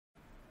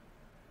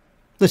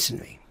Listen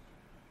to me.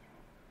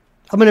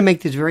 I'm going to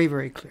make this very,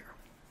 very clear.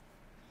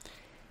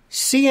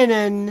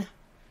 CNN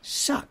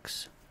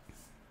sucks.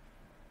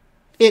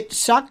 It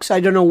sucks. I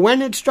don't know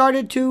when it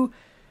started to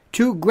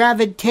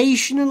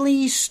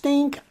gravitationally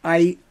stink.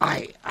 I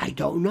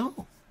don't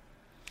know.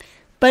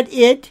 But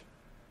it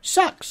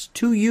sucks,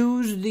 to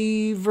use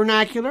the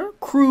vernacular,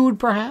 crude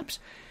perhaps,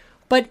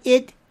 but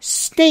it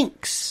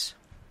stinks.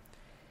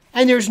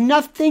 And there's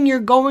nothing you're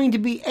going to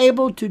be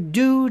able to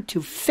do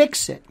to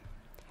fix it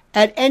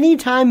at any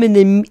time in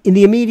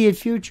the immediate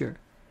future,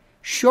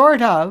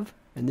 short of,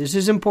 and this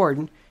is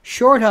important,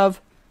 short of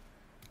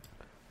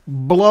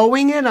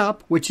blowing it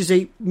up, which is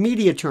a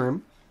media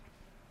term,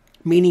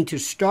 meaning to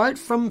start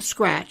from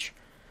scratch,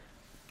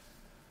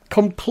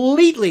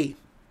 completely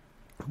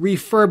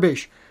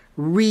refurbish,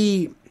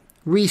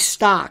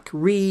 restock,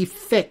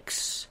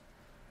 refix,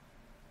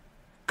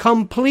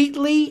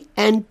 completely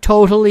and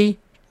totally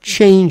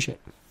change it.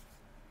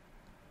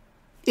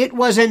 It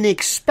was an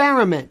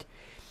experiment.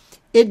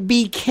 It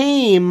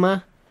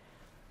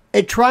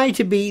tried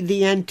to be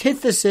the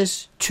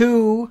antithesis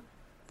to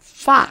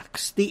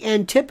Fox, the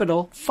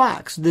antipodal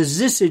Fox, the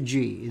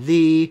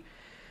syzygy,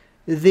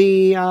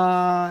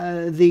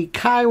 the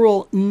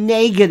chiral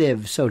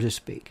negative, so to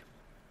speak.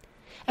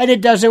 And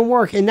it doesn't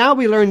work. And now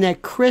we learn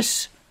that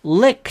Chris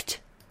Licht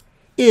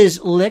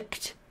is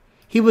licked.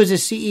 He was a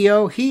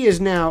CEO. He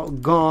is now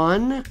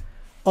gone.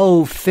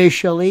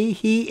 Officially,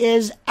 he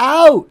is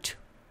out.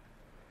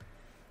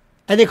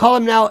 And they call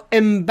him now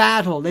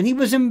embattled. And he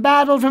was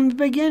embattled from the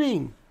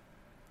beginning.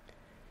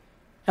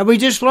 And we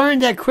just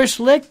learned that Chris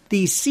Licht,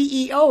 the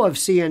CEO of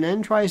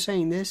CNN, try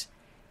saying this,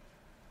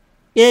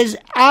 is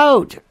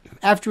out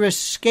after a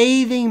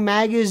scathing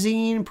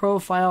magazine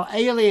profile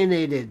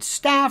alienated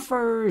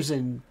staffers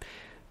and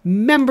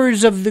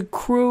members of the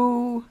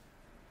crew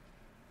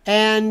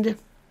and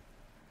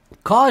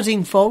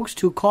causing folks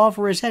to call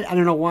for his head. I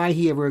don't know why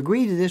he ever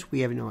agreed to this.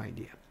 We have no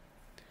idea.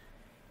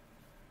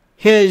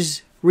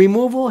 His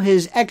removal,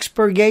 his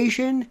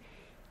expurgation,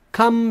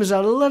 comes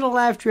a little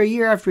after a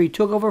year after he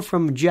took over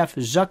from Jeff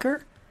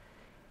Zucker.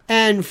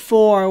 And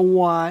for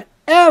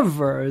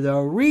whatever the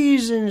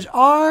reasons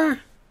are,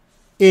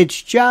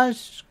 it's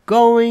just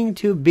going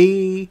to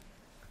be.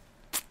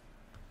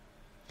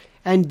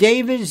 And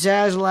David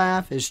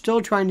Zaslav is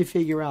still trying to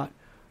figure out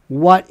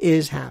what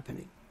is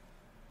happening.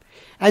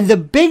 And the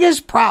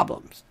biggest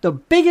problem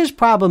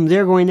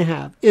they're going to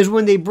have is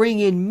when they bring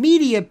in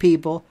media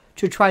people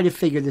to try to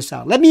figure this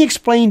out. Let me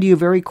explain to you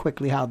very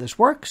quickly how this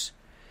works.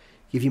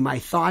 Give you my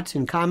thoughts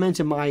and comments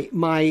and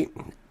my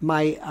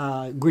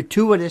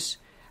gratuitous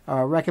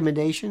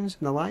recommendations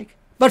and the like.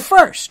 But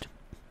first,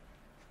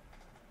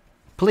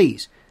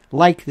 please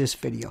like this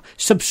video.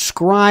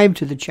 Subscribe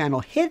to the channel.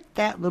 Hit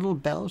that little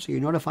bell so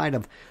you're notified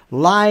of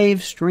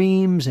live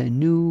streams and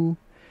new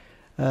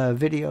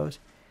videos.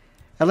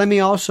 And let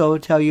me also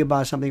tell you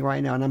about something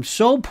right now. And I'm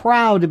so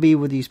proud to be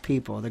with these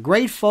people, the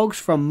great folks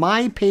from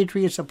My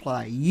Patriot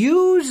Supply.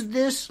 Use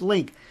this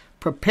link,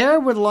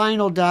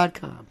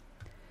 preparewithlionel.com.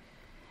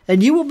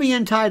 And you will be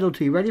entitled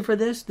to, you ready for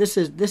this? This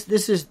is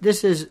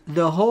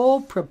the whole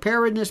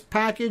preparedness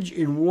package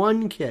in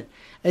one kit.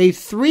 A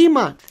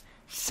 3-month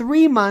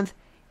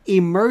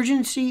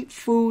emergency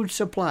food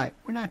supply.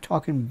 We're not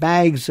talking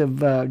bags of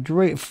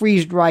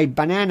freeze-dried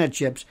banana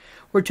chips.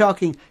 We're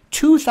talking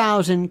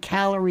 2,000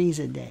 calories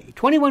a day,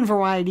 21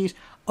 varieties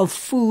of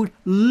food.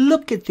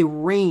 Look at the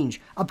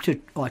range, up to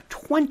a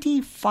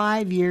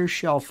 25-year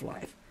shelf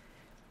life.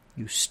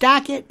 You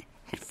stack it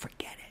and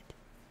forget it.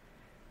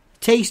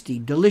 Tasty,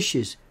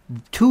 delicious,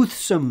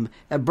 toothsome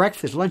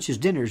breakfast, lunches,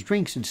 dinners,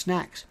 drinks, and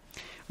snacks.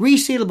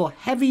 Resealable,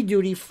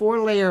 heavy-duty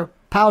 4-layer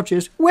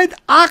pouches with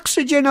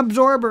oxygen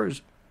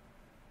absorbers.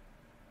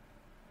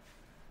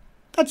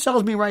 That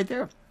sells me right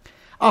there.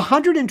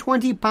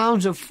 120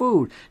 pounds of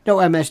food, no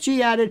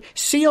MSG added,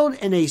 sealed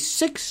in a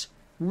 6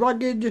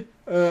 rugged,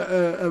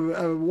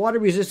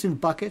 water-resistant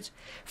buckets,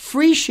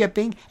 free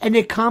shipping, and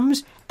it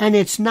comes and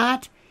it's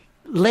not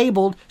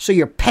labeled so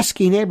your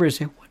pesky neighbors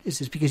say, what is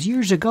this? Because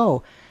years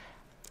ago,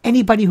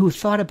 anybody who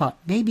thought about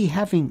maybe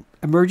having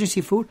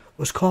emergency food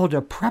was called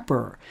a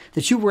prepper,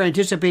 that you were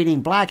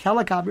anticipating black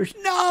helicopters.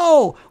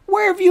 No!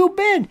 Where have you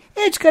been?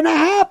 It's going to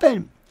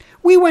happen.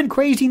 We went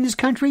crazy in this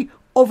country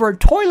over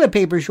toilet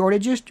paper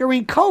shortages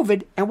during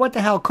COVID, and what the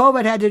hell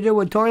COVID had to do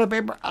with toilet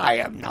paper, I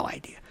have no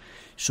idea.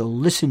 So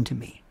listen to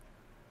me.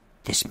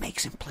 This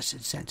makes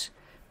implicit sense.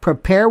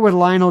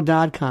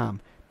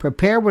 Preparewithlionel.com.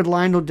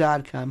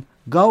 Preparewithlionel.com.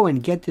 Go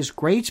and get this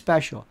great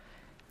special.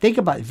 Think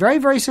about it. Very,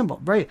 very simple.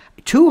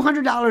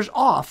 $200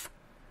 off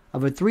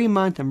of a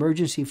 3-month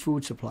emergency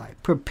food supply.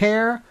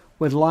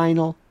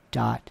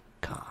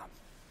 Preparewithlionel.com.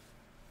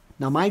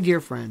 Now, my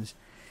dear friends,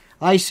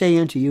 I say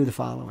unto you the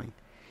following.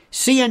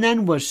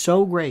 CNN was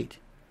so great,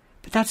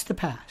 but that's the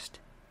past.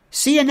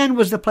 CNN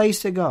was the place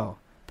to go,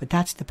 but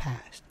that's the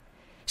past.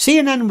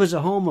 CNN was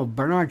the home of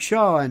Bernard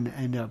Shaw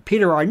and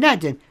Peter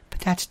Arnett, but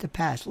that's the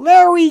past.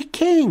 Larry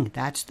King,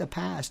 that's the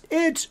past.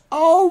 It's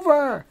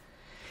over.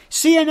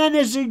 CNN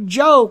is a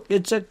joke.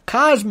 It's a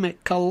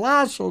cosmic,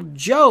 colossal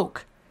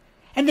joke.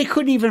 And they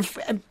couldn't even,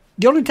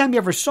 the only time you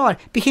ever saw it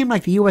became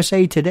like the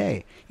USA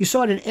Today. You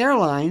saw it in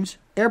airlines,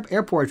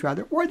 airports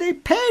rather, where they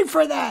paid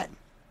for that.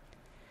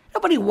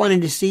 Nobody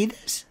wanted to see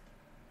this.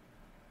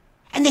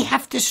 And they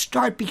have to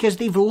start because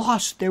they've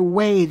lost their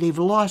way. They've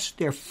lost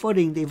their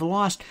footing. They've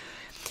lost.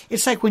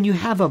 It's like when you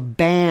have a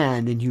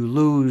band and you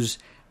lose,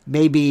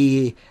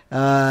 maybe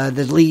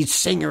the lead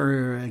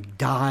singer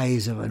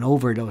dies of an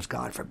overdose,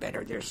 God forbid,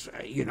 or there's,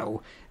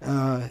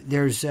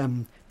 there's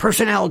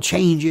personnel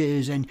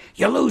changes and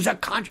you lose a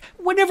contract.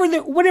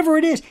 Whatever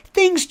it is,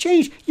 things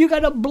change. You got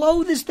to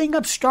blow this thing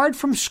up, start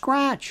from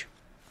scratch.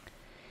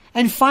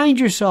 And find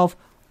yourself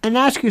and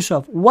ask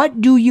yourself,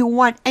 what do you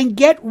want? And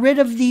get rid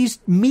of these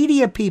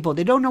media people.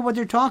 They don't know what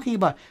they're talking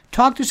about.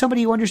 Talk to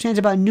somebody who understands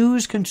about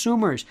news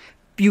consumers.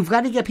 You've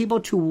got to get people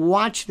to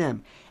watch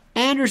them.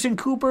 Anderson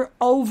Cooper,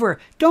 over.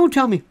 Don't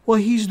tell me, well,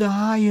 he's the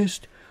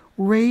highest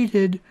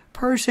rated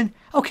person.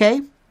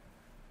 Okay.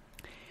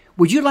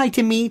 Would you like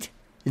to meet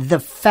the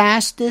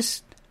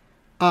fastest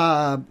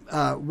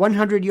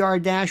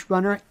 100-yard dash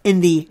runner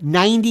in the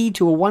 90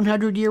 to a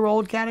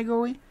 100-year-old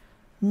category?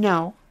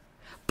 No.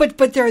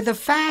 But they're the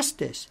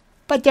fastest.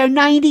 But they're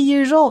 90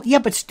 years old. Yeah,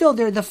 but still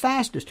they're the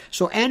fastest.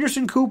 So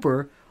Anderson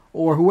Cooper,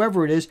 or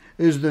whoever it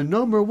is the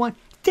number one.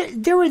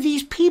 There are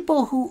these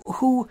people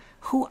who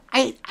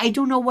I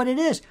don't know what it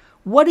is.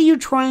 What are you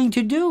trying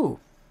to do?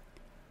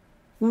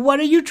 What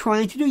are you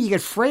trying to do? You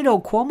get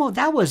Fredo Cuomo.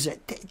 That was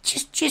it.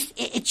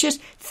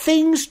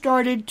 Things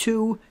started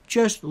to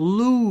just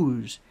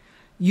lose.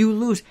 You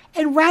lose.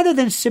 And rather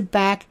than sit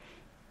back,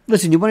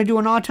 listen, you want to do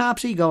an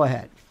autopsy? Go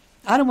ahead.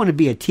 I don't want to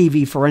be a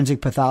TV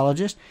forensic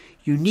pathologist.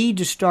 You need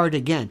to start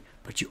again.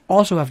 But you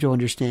also have to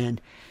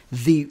understand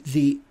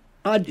the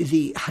how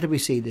do we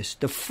say this?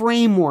 The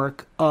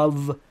framework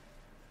of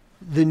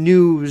the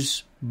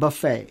news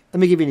buffet. Let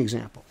me give you an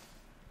example.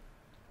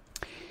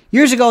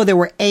 Years ago, there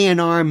were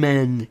A&R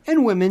men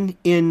and women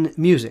in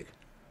music.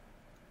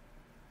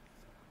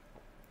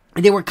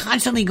 And they were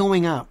constantly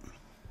going out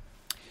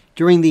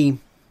during the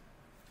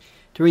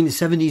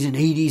 70s and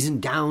 80s in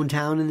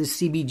downtown in the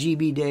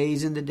CBGB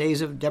days, in the days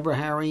of Deborah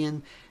Harry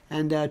and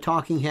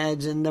Talking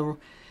Heads and the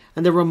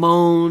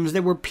Ramones.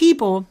 There were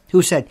people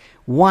who said,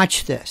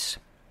 watch this.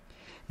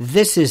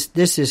 This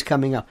is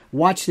coming up.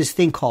 Watch this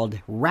thing called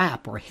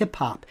rap or hip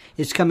hop.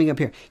 It's coming up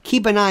here.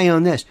 Keep an eye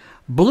on this.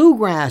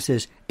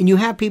 Bluegrasses, and you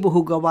have people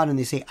who go out and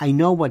they say, I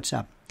know what's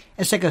up.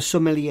 It's like a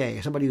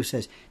sommelier, somebody who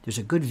says, there's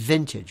a good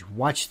vintage.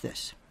 Watch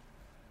this.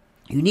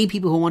 You need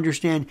people who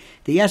understand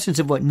the essence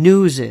of what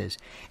news is,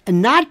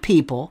 and not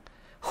people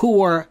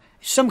who are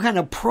some kind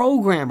of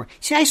programmer.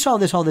 See, I saw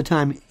this all the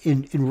time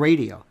in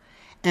radio.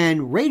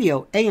 And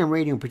radio, AM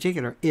radio in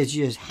particular, is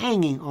just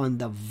hanging on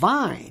the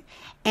vine.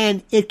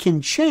 And it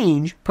can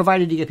change,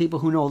 provided you get people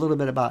who know a little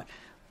bit about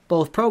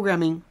both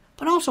programming,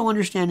 but also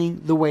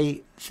understanding the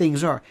way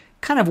things are.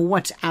 Kind of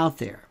what's out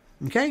there.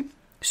 Okay?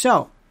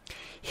 So,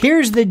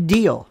 here's the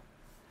deal.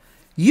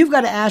 You've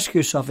got to ask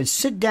yourself and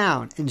sit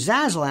down, and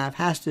Zaslav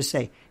has to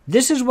say,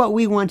 this is what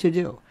we want to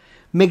do.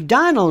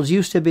 McDonald's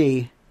used to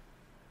be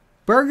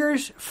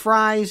burgers,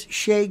 fries,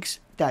 shakes,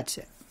 that's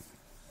it.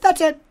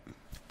 That's it.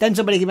 Then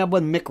somebody came up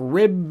with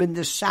McRib and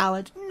the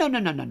salad. No.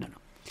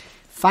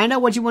 Find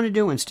out what you want to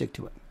do and stick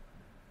to it.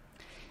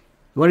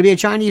 You want to be a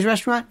Chinese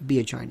restaurant? Be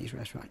a Chinese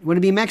restaurant. You want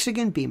to be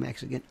Mexican? Be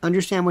Mexican.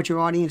 Understand what your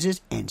audience is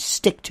and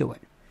stick to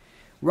it.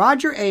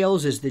 Roger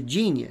Ailes is the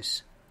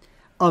genius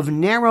of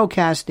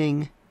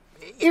narrowcasting,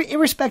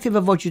 irrespective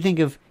of what you think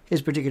of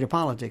his particular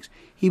politics.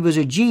 He was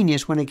a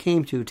genius when it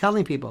came to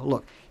telling people,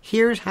 look,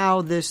 here's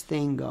how this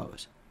thing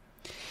goes.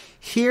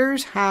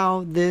 Here's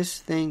how this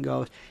thing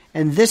goes.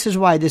 And this is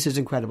why this is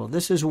incredible.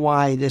 This is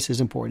why this is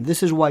important.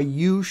 This is why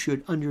you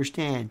should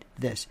understand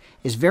this.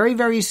 It's very,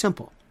 very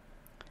simple.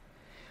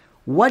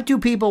 What do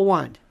people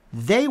want?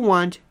 They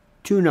want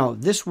to know.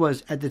 This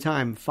was, at the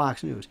time,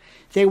 Fox News.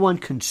 They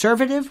want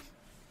conservative,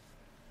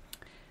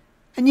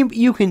 and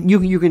you can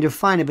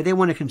define it, but they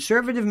want a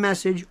conservative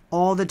message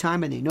all the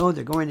time, and they know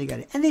they're going to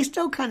get it. And they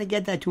still kind of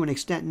get that to an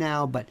extent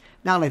now, but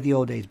not like the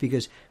old days,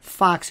 because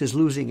Fox is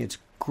losing its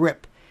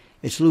grip.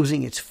 It's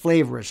losing its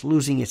flavor. It's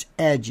losing its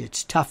edge,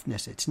 its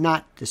toughness. It's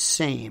not the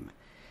same.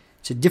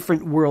 It's a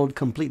different world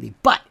completely.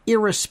 But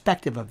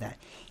irrespective of that,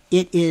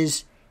 it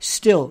is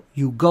still,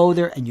 you go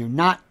there and you're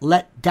not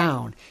let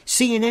down.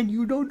 CNN,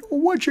 you don't know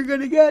what you're going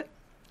to get.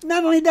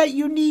 Not only that,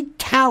 you need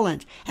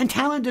talent. And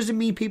talent doesn't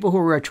mean people who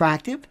are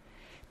attractive.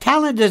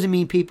 Talent doesn't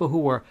mean people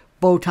who are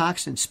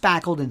Botoxed and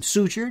spackled and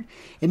sutured.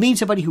 It means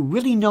somebody who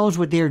really knows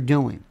what they're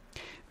doing.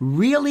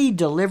 Really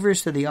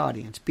delivers to the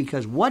audience,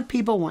 because what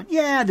people want,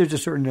 there's a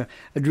certain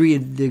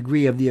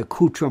degree of the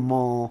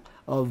accoutrement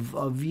of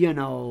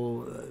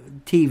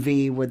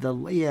TV with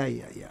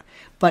the,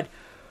 But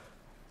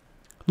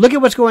look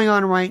at what's going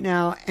on right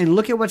now, and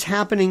look at what's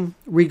happening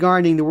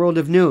regarding the world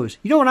of news.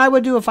 You know what I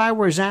would do if I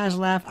were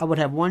Zaslav? I would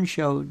have one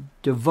show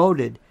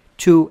devoted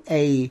to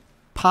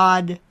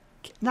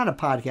not a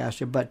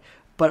podcaster, but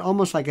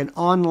almost like an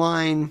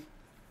online.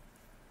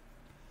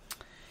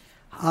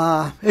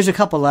 There's a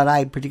couple that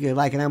I particularly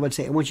like, and I would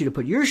say, I want you to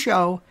put your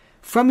show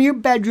from your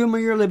bedroom or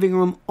your living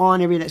room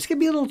on every day. It's going to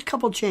be a little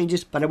couple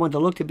changes, but I want the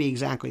look to be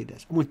exactly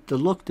this. I want the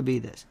look to be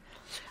this.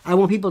 I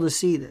want people to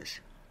see this.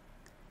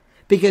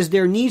 Because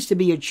there needs to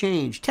be a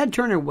change. Ted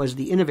Turner was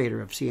the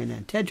innovator of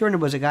CNN. Ted Turner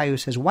was a guy who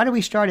says, why do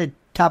we start at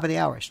top of the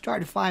hour?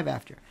 Start at 5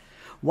 after.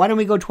 Why don't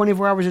we go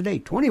 24 hours a day?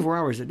 24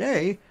 hours a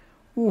day?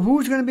 Well,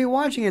 who's going to be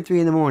watching at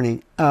 3 in the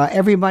morning?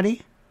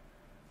 Everybody?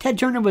 Ted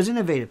Turner was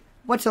innovative.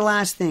 What's the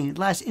last thing?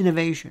 Last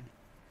innovation?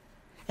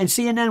 And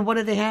CNN, what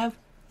did they have?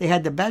 They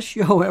had the best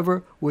show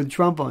ever with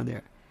Trump on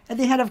there. And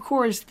they had, of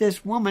course,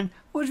 this woman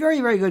who was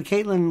very, very good,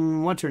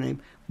 Caitlin, what's her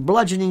name,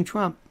 bludgeoning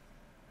Trump.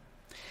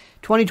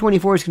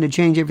 2024 is going to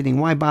change everything.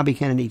 Why Bobby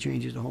Kennedy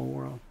changes the whole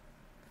world.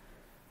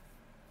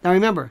 Now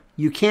remember,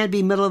 you can't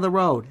be middle of the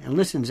road. And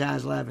listen,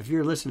 Zaslav, if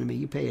you're listening to me,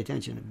 you pay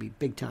attention. It'd be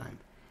big time.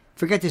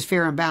 Forget this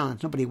fair and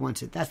balanced. Nobody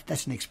wants it.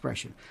 That's an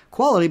expression.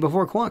 Quality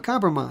before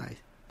compromise.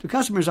 The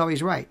customer's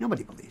always right.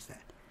 Nobody believes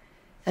that.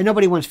 And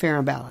nobody wants fair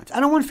and balanced. I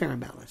don't want fair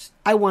and balanced.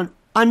 I want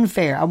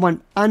unfair. I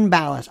want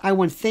unbalanced. I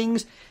want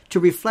things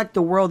to reflect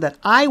the world that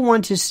I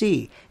want to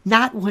see,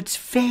 not what's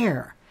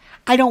fair.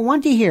 I don't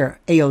want to hear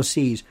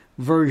AOC's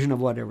version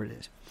of whatever it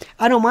is.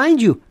 I don't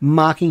mind you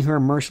mocking her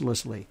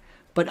mercilessly,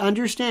 but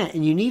understand,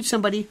 and you need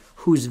somebody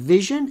whose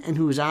vision and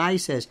whose eye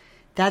says,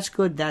 that's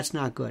good, that's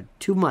not good.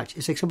 Too much.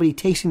 It's like somebody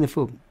tasting the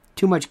food.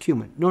 Too much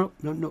cumin. No.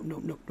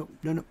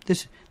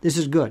 This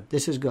is good.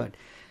 This is good.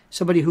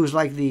 Somebody who's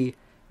like the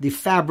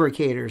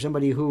fabricator,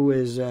 somebody who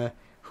is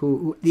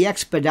who the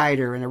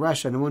expediter in a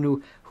restaurant, the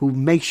one who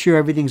makes sure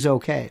everything's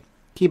okay.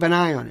 Keep an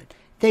eye on it.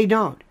 They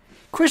don't.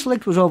 Chris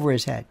Licht was over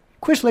his head.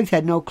 Chris Licht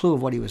had no clue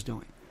of what he was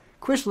doing.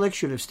 Chris Licht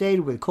should have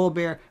stayed with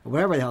Colbert or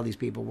whatever the hell these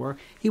people were.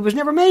 He was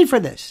never made for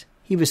this.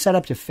 He was set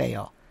up to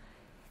fail.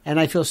 And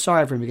I feel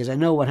sorry for him because I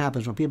know what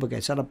happens when people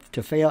get set up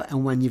to fail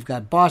and when you've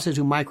got bosses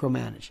who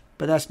micromanage.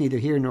 But that's neither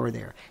here nor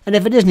there. And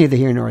if it is neither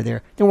here nor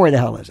there, then where the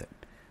hell is it?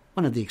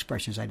 One of the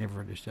expressions I never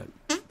understood.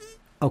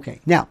 Okay,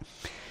 now,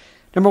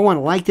 number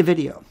 1, like the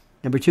video.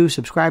 Number 2,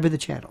 subscribe to the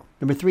channel.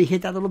 Number 3,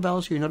 hit that little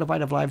bell so you're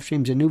notified of live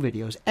streams and new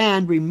videos.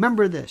 And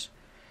remember this.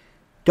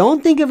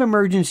 Don't think of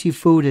emergency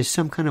food as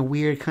some kind of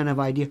weird kind of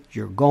idea.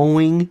 You're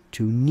going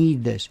to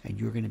need this, and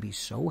you're going to be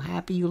so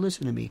happy you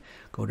listen to me.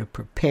 Go to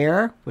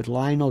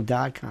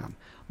preparewithlionel.com.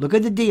 Look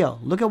at the deal.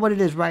 Look at what it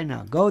is right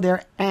now. Go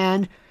there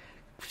and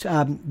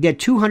get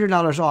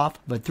 $200 off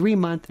of a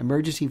 3-month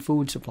emergency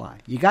food supply.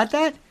 You got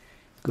that?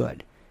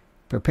 Good.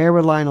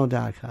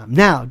 Preparewithlionel.com.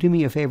 Now, do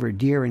me a favor,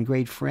 dear and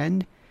great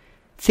friend.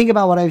 Think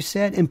about what I've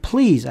said, and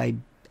please, I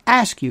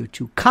ask you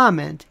to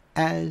comment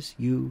as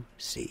you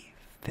see.